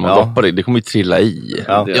kvar när man doppar det. Det kommer ju trilla i.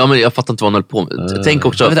 Ja, men jag fattar inte vad han höll på med. Tänk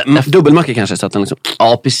också... Dubbelmacka kanske, så att den liksom...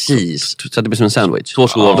 Ja, precis. Så att det blir som en sandwich. Då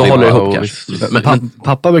håller det ihop kanske. Men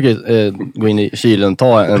pappa brukar gå in i kylen,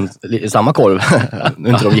 ta samma korv. Nu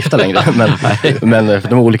är inte de gifta längre, men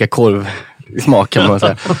de har olika korvsmak kan man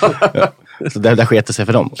säga. Så där sketer sig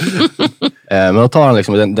för dem. Men då tar han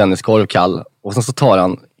liksom Dennis korv kall och sen så tar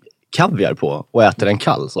han kaviar på och äter en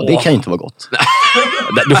kall. Så det kan ju inte vara gott.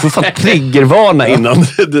 Du får fan triggervarna innan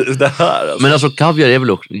det här. Alltså. Men alltså kaviar är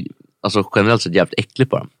väl också... Alltså generellt sett jävligt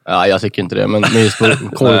äckligt bara. Ja, jag tycker inte det. Men just på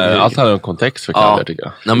korv... Allt handlar om kontext för kaviar tycker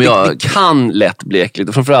jag. Nej, men det kan lätt bli äckligt.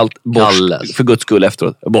 Och framförallt för guds skull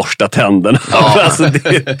efteråt. Borsta tänderna. Ja. Alltså,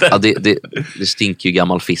 det stinker ju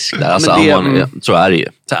gammal fisk där. Alltså, så är det ju.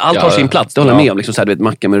 Så allt har sin plats. Det håller jag med om. Liksom, så här, du vet,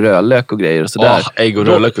 macka med rörlök och grejer. Och sådär. Ägg och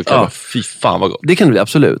rörlök och kaviar. Fy fan vad gott. Det kan det bli,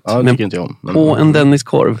 absolut. Ja, det tycker inte jag om. På en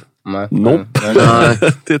Dennis-korv. Nope.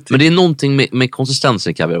 Men det är någonting med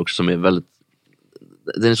konsistensen i kaviar också som är väldigt...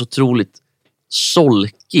 Den är så otroligt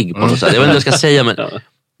solkig på något sätt. Jag vet inte vad jag ska säga, men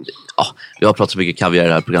vi har pratat så mycket kaviar i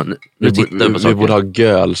det här programmet. Vi borde ha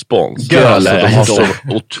gölspons. Göl de har så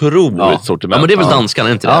otroligt sortiment. Ja, men det är väl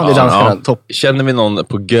danskarna, inte det? Ja, det är danskarna. Topp. Känner vi någon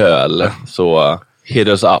på göl så hit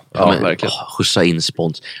us up. Ja, verkligen. Skjutsa in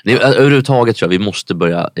spons. Överhuvudtaget tror jag vi måste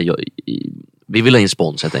börja... Vi vill ha in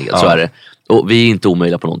spons helt enkelt, så är det. Och vi är inte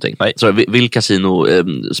omöjliga på någonting. Så vill Casino,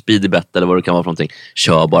 Speedybet eller vad det kan vara för någonting,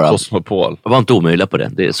 kör bara. Cosmopol. Var inte omöjliga på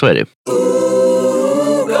det. Så är det.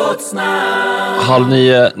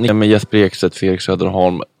 8:30 med Jesper Ekstedt, Felix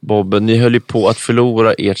Söderholm. Bobbe, ni höll ju på att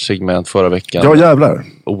förlora ert segment förra veckan. Ja, jävlar.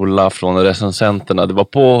 Ola från recensenterna. Det var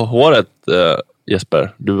på håret,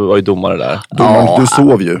 Jesper. Du var ju domare där. Du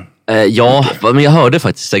sov ju. Ja, men jag hörde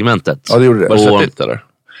faktiskt segmentet. Ja, det gjorde det. Var det svettigt eller?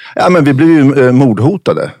 Ja, men vi blev ju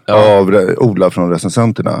mordhotade av Ola från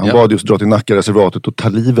recensenterna. Han bad just dra till Nackareservatet och ta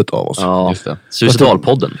livet av oss. Ja, just det.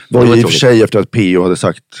 Suicidalpodden. Det var i och för sig efter att PO hade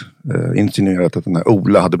sagt, insinuerat att den här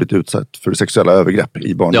Ola hade blivit utsatt för sexuella övergrepp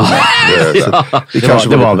i barndomen.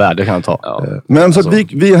 Det var en värld, det kan jag ta. Ja. Men så att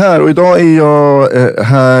vi är här och idag är jag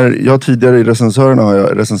här. Jag tidigare i recensörerna har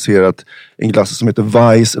jag recenserat en glass som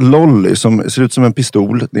heter Vice Lolly som ser ut som en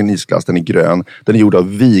pistol. Det är en isglass, den är grön. Den är gjord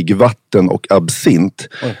av vigvatten och absint.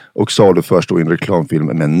 Och saluförs då i en reklamfilm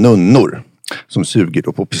med nunnor. som suger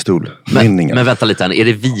då på pistolmynningen. Men vänta lite här, är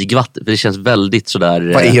det vigvatten? För det känns väldigt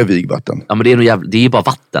sådär... Vad är vigvatten? Ja, men det är ju bara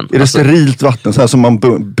vatten. Är det sterilt vatten? Så här som man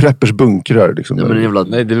preppers bunkrar liksom? Ja, men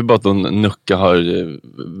Nej, det är väl bara att någon nucka har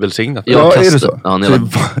välsignat. Ja, är det så?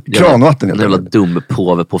 Kranvatten helt enkelt. Jävla dum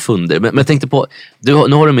påve på funder. Men jag tänkte på, nu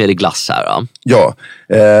har du med dig glass här va? Ja,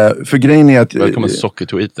 för grejen är att... Välkommen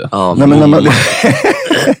sockertweeten. Ja, nej, men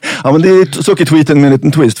ja, men det är sockertweeten med en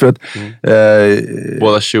liten twist för att...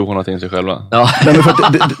 Båda tjohorna till sig själva. Ja. Nej, men för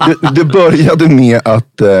att det började med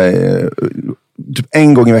att typ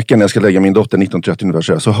en gång i veckan när jag ska lägga min dotter 19:30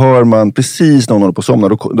 ungefär så hör man precis när hon håller på att somna,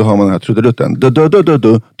 då hör man den här trudelutten.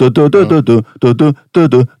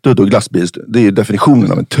 Glassbil. Det är ju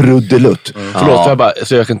definitionen av en trudelutt. Förlåt,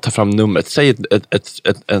 så jag kan ta fram numret. Säg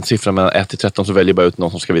en siffra mellan 1 till 13 så väljer jag bara ut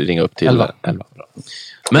någon som ska vi ringa upp till 11.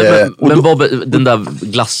 Men Bob, den där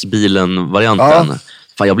glassbilen-varianten.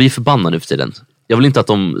 Fan, jag blir förbannad nu för tiden. Jag vill inte att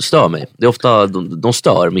de stör mig. Det är ofta de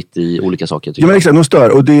stör mitt i olika saker. Ja, men exakt, de stör.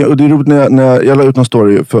 Och det är roligt när jag la ut någon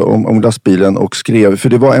story om glassbilen och skrev, för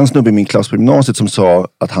det var en snubbe i min klass på gymnasiet som sa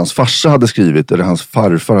att hans farsa hade skrivit, eller hans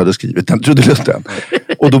farfar hade skrivit den trudelutten.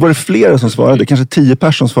 Och då var det flera som svarade, kanske 10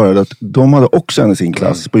 personer svarade att de hade också en i sin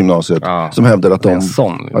klass på gymnasiet som hävdade att de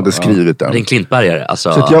hade skrivit den. Det är en klintbergare.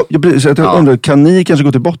 Alltså... Så jag undrar, kan ni kanske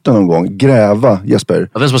gå till botten någon gång? Gräva, Jesper?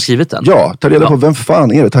 Vem som har skrivit den? Ja, ta reda på vem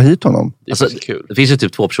fan är det? Ta hit honom. Alltså, det finns ju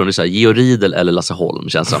typ 2 personer, så här, Georg Riedel eller Lasse Holm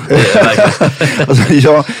känns som. Alltså,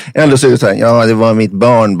 ja, eller så är det så här, ja det var mitt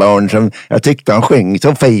barnbarn som jag tyckte han sjöng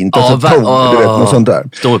så fint och så du vet, något sånt där.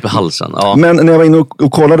 Stå upp i halsen. Men när jag var inne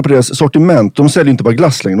och kollade på deras sortiment, de säljer ju inte bara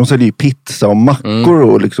glass längre, de säljer ju pizza och mackor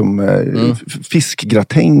och liksom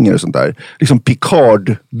fiskgratänger och sånt där. Liksom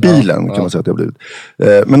Picard-bilen kan man säga att det har blivit.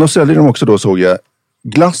 Men de säljer de också då, såg jag,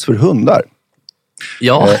 glass för hundar.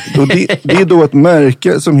 Ja. Det är då ett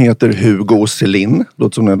märke som heter Hugo och Celine.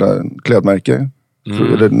 Låter som en klädmärke.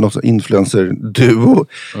 Eller något influencer-duo.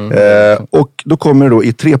 Och då kommer det då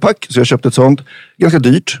i 3-pack. Så jag köpte ett sånt. Ganska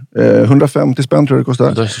dyrt. 150 spänn tror jag det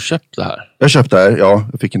kostar. Du har köpt det här? Jag köpte det här, ja.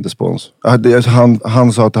 Jag fick inte spons.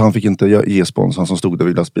 Han sa att han fick inte ge spons. Han som stod där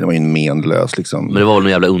vid lastbilen var en menlös liksom. Men det var väl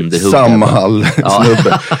någon jävla underhugg. Samhall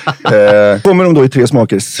snubbe. Kommer de då i 3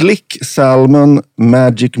 smaker. Slick, Salmon,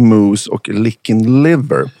 Magic Mousse och Lickin'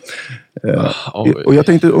 Liver. Och jag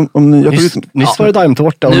tänkte om ni... Nyss var det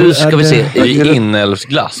daimtårta. Nu ska vi se. Det är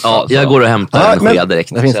inälvsglass. Ja, jag går och hämtar en sked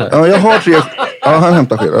direkt. Ja, jag har 3... Ja, han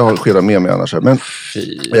hämtar sked. Jag har skedar med mig annars här. Men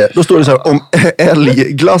då står det så här, om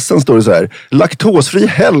älgglassen står det så här: laktosfri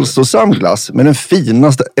hälsosam glass med den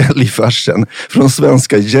finaste älgfärsen från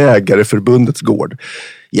Svenska Jägareförbundets gård.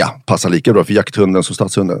 Ja, passar lika bra för jakthunden som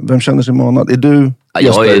stadshunden. Vem känner sig manad? Är du...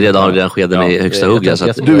 Jag är redan den skeden i högsta hugg. Så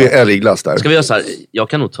att... Du är älgglass där. Ska vi göra så här? Jag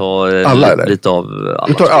kan nog ta lite av alla.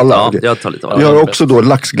 Du tar alla? Ja, okay. jag tar lite av alla. Vi har också då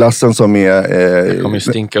laxglassen som är... det kommer ju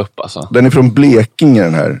stinka upp alltså. Den är från Blekinge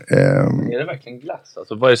den här. Är det verkligen glass?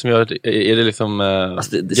 Alltså, vad är det som gör... Är det liksom...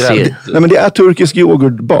 Alltså, nej, men det är turkisk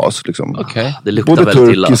yoghurtbas liksom. Okay. Det luktar både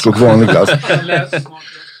väldigt illa. Både turkisk och vanlig glass.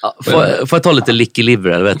 Får jag ta lite licky liver,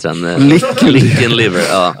 eller vet du den? Lickin' liver,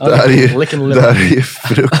 ja. Det här är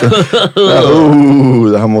fruktansvärt.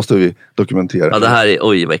 Det här måste vi dokumentera. Ja, det här är,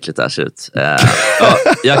 oj vad äckligt det här ser ut.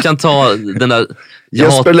 Jag kan ta den där...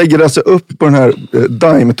 Jesper lägger alltså upp på den här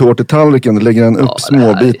daimtårtetallriken, lägger han upp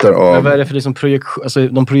småbitar av... Men vad är det för liksom alltså,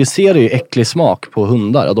 de projicerar ju äcklig smak på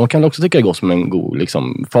hundar. Och de kan också tycka det går som en god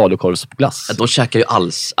liksom, falukorvsglass. De käkar ju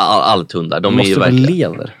allt hundar. De är ju verkligen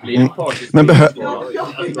lever.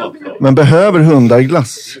 Men behöver hundar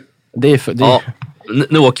glass? Ja,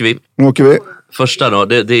 nu åker vi. Första då,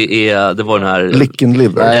 det var den här... Lickin'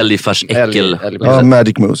 Liver. Älgfärsäckel. Ja,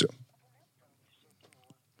 Magic Mousse.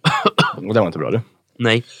 Det var inte bra det.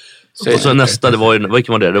 Nej. Och så nästa, det var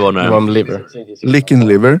vilken var det? Det var den här... Liver. Lickin'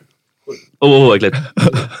 Liver. Äckligt.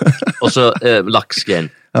 Och så laxgrejen.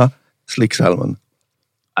 Ja, Slick Salmon.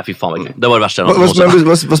 Nej, fy fan vad äckligt. Det var det värsta.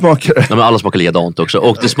 Vad smakar det? Men alla smakar likadant också.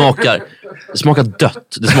 Och det smakar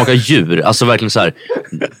dött. Det smakar djur. Alltså verkligen så här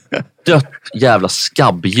dött jävla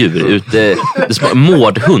skabbdjur ute. Det smakar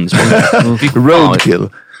mårdhund. Roadkill.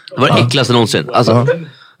 Det var det äckligaste någonsin. Alltså...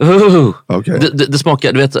 Okay. Det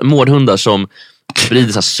smakar, du vet, mårdhundar som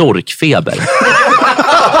sprider så här sorkfeber.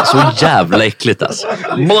 Så jävla äckligt alltså.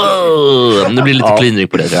 Nu blir lite cleanring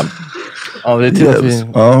på det tror jag. Ja, det är yes.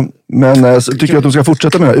 Ja, men så tycker du att de ska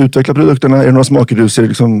fortsätta med att utveckla produkterna? Är det några smaker du ser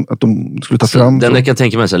liksom, att de skulle ta fram? Den jag kan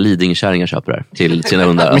tänka mig så här, Lidingö-kärringar köper det till sina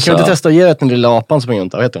hundar. Men kan du inte testa att ge den lilla apan som är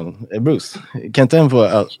junta? Vad heter den? Bruce. Kan inte den få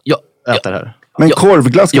äta det här? Men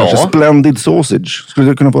korvglass kanske? Splendid sausage. Skulle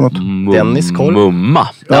det kunna få något? Denniskorv? Mumma.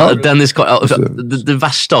 Ja, Denniskorv. Ja, det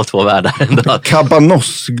värsta av två världar.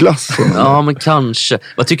 Kabanossglass. Ja, men kanske.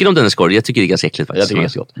 Vad tycker du om Denniskorv? Jag tycker det är ganska äckligt faktiskt. Jag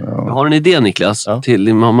tycker det är gott. Jag har en idé, Niklas, till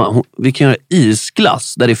din mamma. Vi kan göra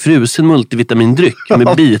isglass där det är frusen multivitamindryck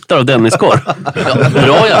med bitar av Denniskorv.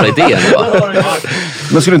 Bra jävla idé.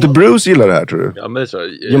 Men skulle inte Bruce gilla det här, tror du? Ja, men det tror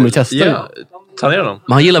jag. Jo, men vi testar. Ja, ta ner dem.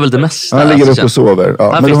 Men han gillar väl det mesta. Han ligger uppe och sover.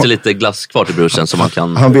 Ja, här finns det lite glass kvar till Brucen som man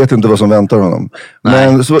kan... Han vet inte vad som väntar honom.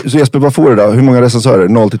 Men så Jesper, vad får du då? Hur många recensörer?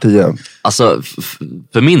 0-10? Alltså,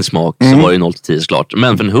 för min smak så var det 0-10 såklart.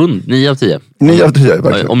 Men för en hund, 9 av 10. 9 av 10,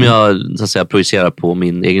 verkligen. Om jag så att säga projicerar på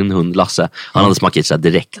min egen hund Lasse, han hade smakat så här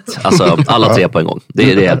direkt. Alltså alla 3 på en gång.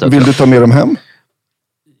 Det är helt Vill du ta med dem hem?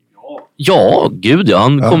 Ja, gud ja.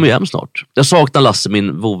 Han kommer ju hem snart. Jag saknar Lasse,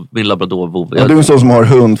 min labrador Vov. Ja, du är en sån som har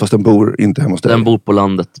hund fast den bor inte hemma hos dig. Den bor på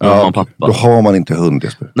landet med mamma och pappa. Då har man inte hund,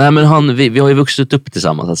 Jesper. Nej, men vi har ju vuxit upp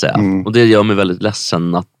tillsammans så att säga. Och det gör mig väldigt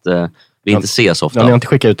ledsen att vi inte ses så ofta. Ja, ni har inte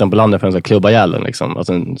skickat ut den på landet för en sån klubba ihjälen liksom.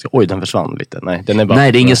 Alltså, oj, den försvann lite. Nej, den är bara...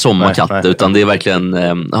 Nej, det är ingen sommarkatt utan det är verkligen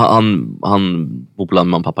han bor på land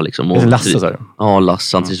med mamma och pappa liksom. Och Lasse, sa du? Ja,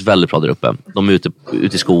 Lasse. Han trivs väldigt bra där uppe. De är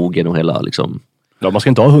ute i skogen och hela liksom... Ja, man ska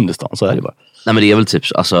inte ha hund i stan, så är det bara. Nej, men det är väl typ,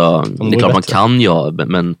 alltså, det är klart man kan men... Ja,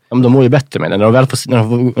 men de mår ju bättre med det.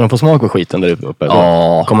 När de får smak på skiten där uppe,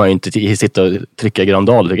 då kommer man ju inte sitta och trycka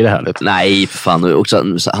Grandal, tycker det är härligt. Nej, för fan. Också,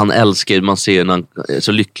 han älskar, man ser när han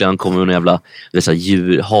så lycklig han kommer med en jävla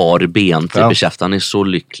harben typ i käften. Han är så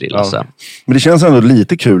lycklig, Lasse. Men det känns ändå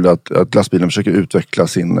lite kul att glassbilen försöker utveckla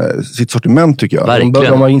sitt sortiment, tycker jag.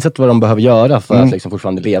 De har insett vad de behöver göra för att liksom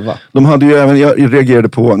fortfarande leva. De hade ju även, jag reagerade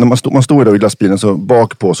på, när man står där i glassbilen så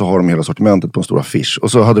bak på så har de hela sortimentet på en stor affisch.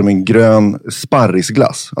 Och så hade de en grön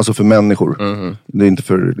sparrisglass. Alltså för människor. Det är inte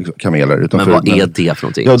för liksom, kameler. Utan men vad är det för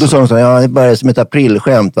någonting? Ja, då sa de så här, det är bara som ett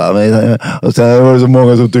aprilskämt, va? Och sen var det så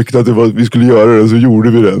många som tyckte att vi skulle göra det, och så gjorde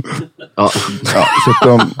vi det. Ja, så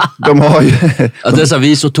att de har ju... Att det är så här,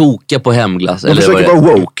 vi är så tokiga på hemglass. De försöker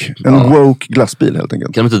vara woke. En woke glassbil helt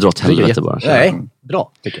enkelt. Kan de inte dra till helvete bara? Nej,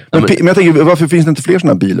 bra tycker jag. Men jag tänker, varför finns det inte fler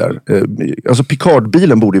sådana bilar? Alltså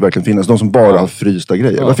Picard-bilen borde ju verkligen finnas. De som bara har frysta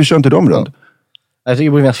grejer. Varför kör inte de runt? Jag tycker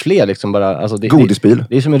det borde finnas fler liksom bara. Alltså, godisbil.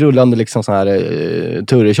 Det är som en rullande liksom sån här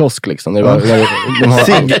turrekiosk liksom.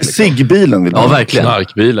 Cigg-bilen vill man. Ja, verkligen.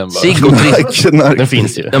 Knarkbilen bara. Cigg och Triss. Den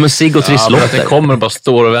finns ju. Ja, men Cigg och Trisslotter. Den kommer och bara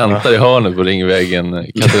står och väntar i hörnet på Ringvägen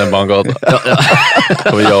Katarina Bangata.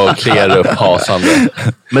 Och jag kliar upp hasande.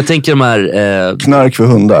 Men tänker de här... Knark för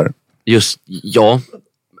hundar. Just, ja.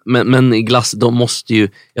 Men glass, de måste ju...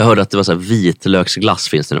 Jag hörde att det var så här vitlöksglass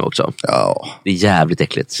finns det nu också. Ja. Det är jävligt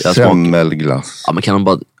äckligt. Semmelglass. Ja, men kan de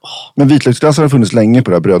bara... Men vitlöksglass har funnits länge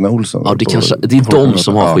på det här Bröderna Olsson. Ja, det är de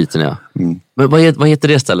som har skiten, ja. Men vad heter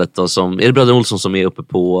det stället då? Är det Bröderna Olsson som är uppe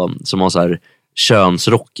på... Som har så här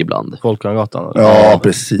könsrock ibland? Folkungagatan. Ja,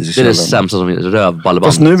 precis. Det är det sämsta som finns. Rövballeband.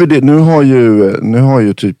 Fast nu har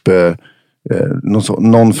ju typ...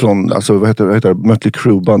 någon från... Alltså, vad heter det? Mötley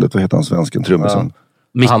Crüe-bandet. Vad heter han, svensken trummisen?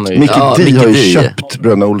 Mickey D har ju köpt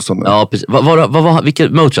Bröderna Olsson. Ja, precis.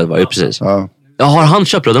 Vilket Motörhead var det, precis. Ja. Ja, har han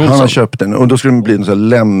köpt Bröderna Olsson? Han har köpt den. Och då skulle det bli en sån här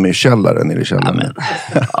Lemmy-källare nere i källaren.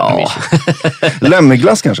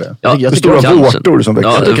 Lemmy-glass kanske? Ja, jag stora vårtor som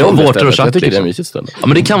växer. Ja, vårtor och jag tycker det är mysigt ställe. Ja,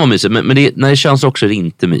 men det kan vara mysigt. Men när det känns också är det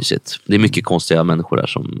inte mysigt. Det är mycket konstiga människor där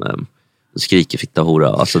som... skriker fitta hora.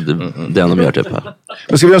 Alltså det de gör typ här.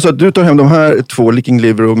 Men ska vi göra så att du tar hem de här 2, Licking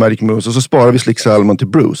Liver och Magic Moose, och så sparar vi Slick Salmon till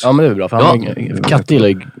Bruce. Ja, men det är bra. För katt gillar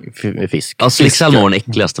ju fisk. Ja, Slick Salmon var den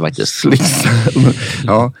äckligaste faktiskt. Slick Salmon.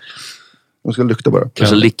 Ja. De ska lukta bara.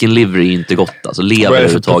 Alltså Licking Liver är inte gott. Alltså lever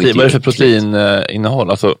överhuvudtaget. Vad är det för proteininnehåll?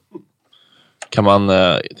 Alltså kan man,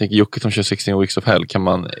 jag tänker Jocke som kör 16 Weeks of Hell,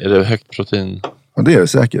 är det högt protein? Ja, det är det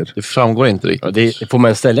säkert. Det framgår inte riktigt. Ja, det får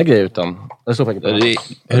man sälja grejer utan. Det står faktiskt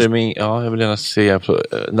jag vill gärna se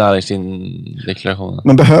näringsdeklarationen.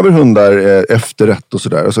 Men behöver hundar efterrätt och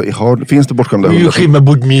sådär? Alltså, finns det bortskämda hundar? Jag skimmar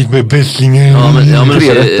bort med bässlingen. Ja,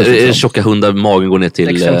 men tjocka hundar, magen går ner till...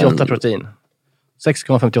 6,58 protein.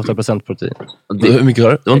 6,58% protein. Hur mycket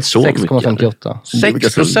har du? Det var inte så 6,58.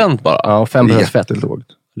 6% bara? Ja, 5% fett. Lågt.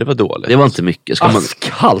 Det var dåligt. Det var inte mycket.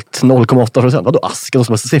 Askallt 0,8%. Vadå ask? De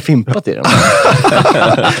måste se fimpat i den.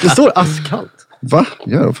 Det står askallt. Va?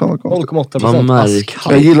 Ja, fan vad konstigt. 0,8%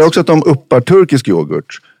 askallt. Jag gillar också att de uppar turkisk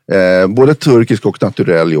yoghurt. Både turkisk och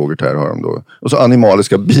naturell yoghurt här har de då. Och så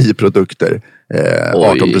animaliska biprodukter.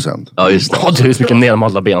 18%. Ja, just det. Ja, det är så mycket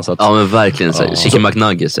nedmalda ben. Så att... Ja, men verkligen. Så, chicken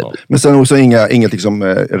McNuggets. Ja. Men sen också inget liksom,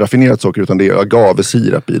 raffinerat socker, utan det är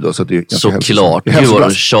agavesirap i då. Så det är såklart. Gud vad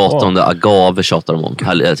de tjatar om det. Agave tjatar de om.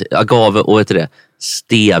 Agave och vad heter det?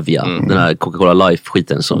 Stevia. Den här Coca-Cola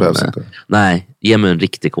Life-skiten som... Behövs inte. Nej, ge mig en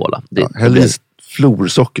riktig cola. Häll i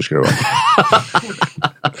Florsocker ska det vara.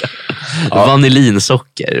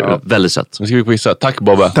 Vanillinsocker, väldigt sött. Nu ska vi quizza. Tack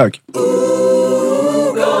Bobbe. Tack.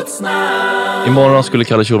 Imorgon skulle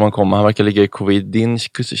Kalle Schulman komma. Han verkar ligga i covid. Din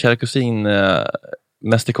kära kusin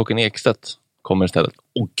Mästerkocken Ekstedt kommer istället.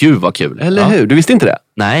 Gud vad kul. Eller hur? Du visste inte det?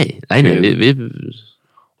 Nej. Vi...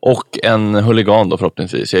 Och en huligan då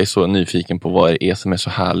förhoppningsvis. Jag är så nyfiken på vad det är som är så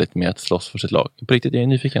härligt med att slåss för sitt lag. På riktigt, jag är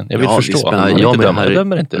nyfiken. Jag vill förstå. Jag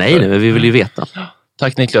dömer inte. Nej, men vi vill ju veta.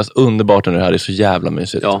 Tack Niklas, underbart när du är här. Det är så jävla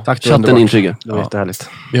mysigt. Ja, tack, chatten intygar. Det var jättehärligt.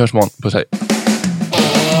 Vi hörs imorgon. Puss, hej.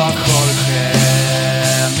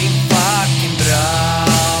 Min fucking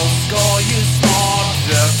brau ska ju snart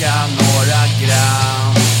röka några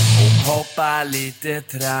gram och hoppa lite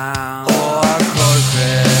tram.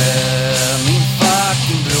 Jorge, min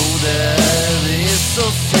fucking broder, det är så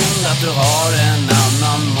synd att du har en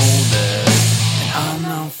annan moder. En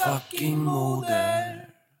annan fucking moder.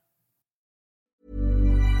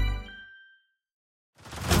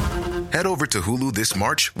 Head over to Hulu this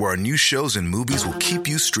March, where our new shows and movies will keep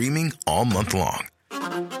you streaming all month long.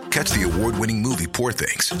 Catch the award-winning movie Poor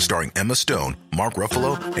Things, starring Emma Stone, Mark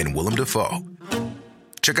Ruffalo, and Willem Dafoe.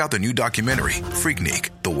 Check out the new documentary, Freaknik,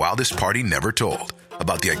 The Wildest Party Never Told,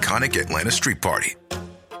 about the iconic Atlanta Street Party.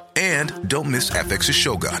 And don't miss FX's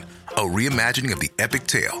Shogun, a reimagining of the epic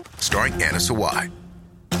tale, starring Anna Sawai.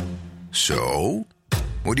 So,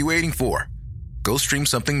 what are you waiting for? Go stream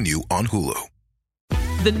something new on Hulu.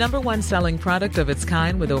 The #1 selling product of its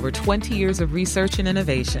kind with over 20 years of research and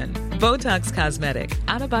innovation. Botox Cosmetic,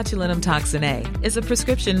 out of botulinum toxin A, is a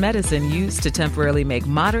prescription medicine used to temporarily make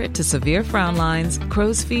moderate to severe frown lines,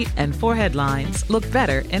 crow's feet, and forehead lines look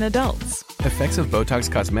better in adults. Effects of Botox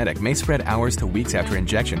Cosmetic may spread hours to weeks after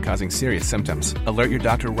injection, causing serious symptoms. Alert your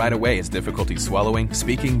doctor right away as difficulty swallowing,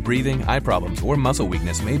 speaking, breathing, eye problems, or muscle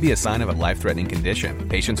weakness may be a sign of a life-threatening condition.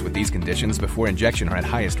 Patients with these conditions before injection are at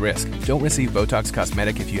highest risk. Don't receive Botox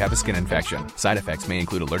Cosmetic if you have a skin infection. Side effects may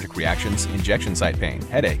include allergic reactions, injection site pain,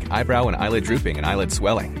 headache, eyebrow and eyelid drooping, and eyelid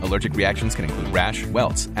swelling. Allergic reactions can include rash,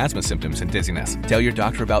 welts, asthma symptoms, and dizziness. Tell your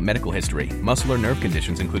doctor about medical history, muscle or nerve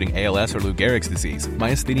conditions including ALS or Lou Gehrig's disease,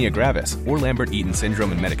 myasthenia gravis, or Lambert-Eaton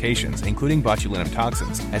syndrome, and medications, including botulinum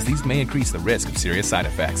toxins, as these may increase the risk of serious side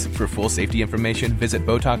effects. For full safety information, visit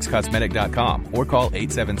BotoxCosmetic.com or call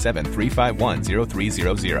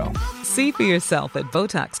 877-351-0300. See for yourself at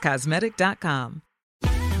BotoxCosmetic.com.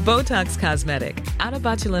 Botox Cosmetic, out of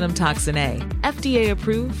botulinum toxin A, FDA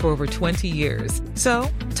approved for over 20 years. So,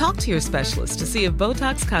 talk to your specialist to see if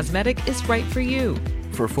Botox Cosmetic is right for you.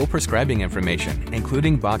 For full prescribing information,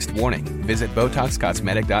 including boxed warning, visit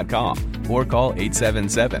BotoxCosmetic.com or call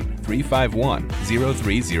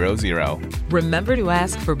 877-351-0300. Remember to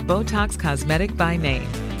ask for Botox Cosmetic by name.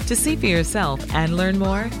 To see for yourself and learn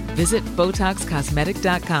more, visit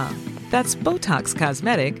BotoxCosmetic.com. That's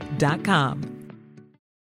BotoxCosmetic.com.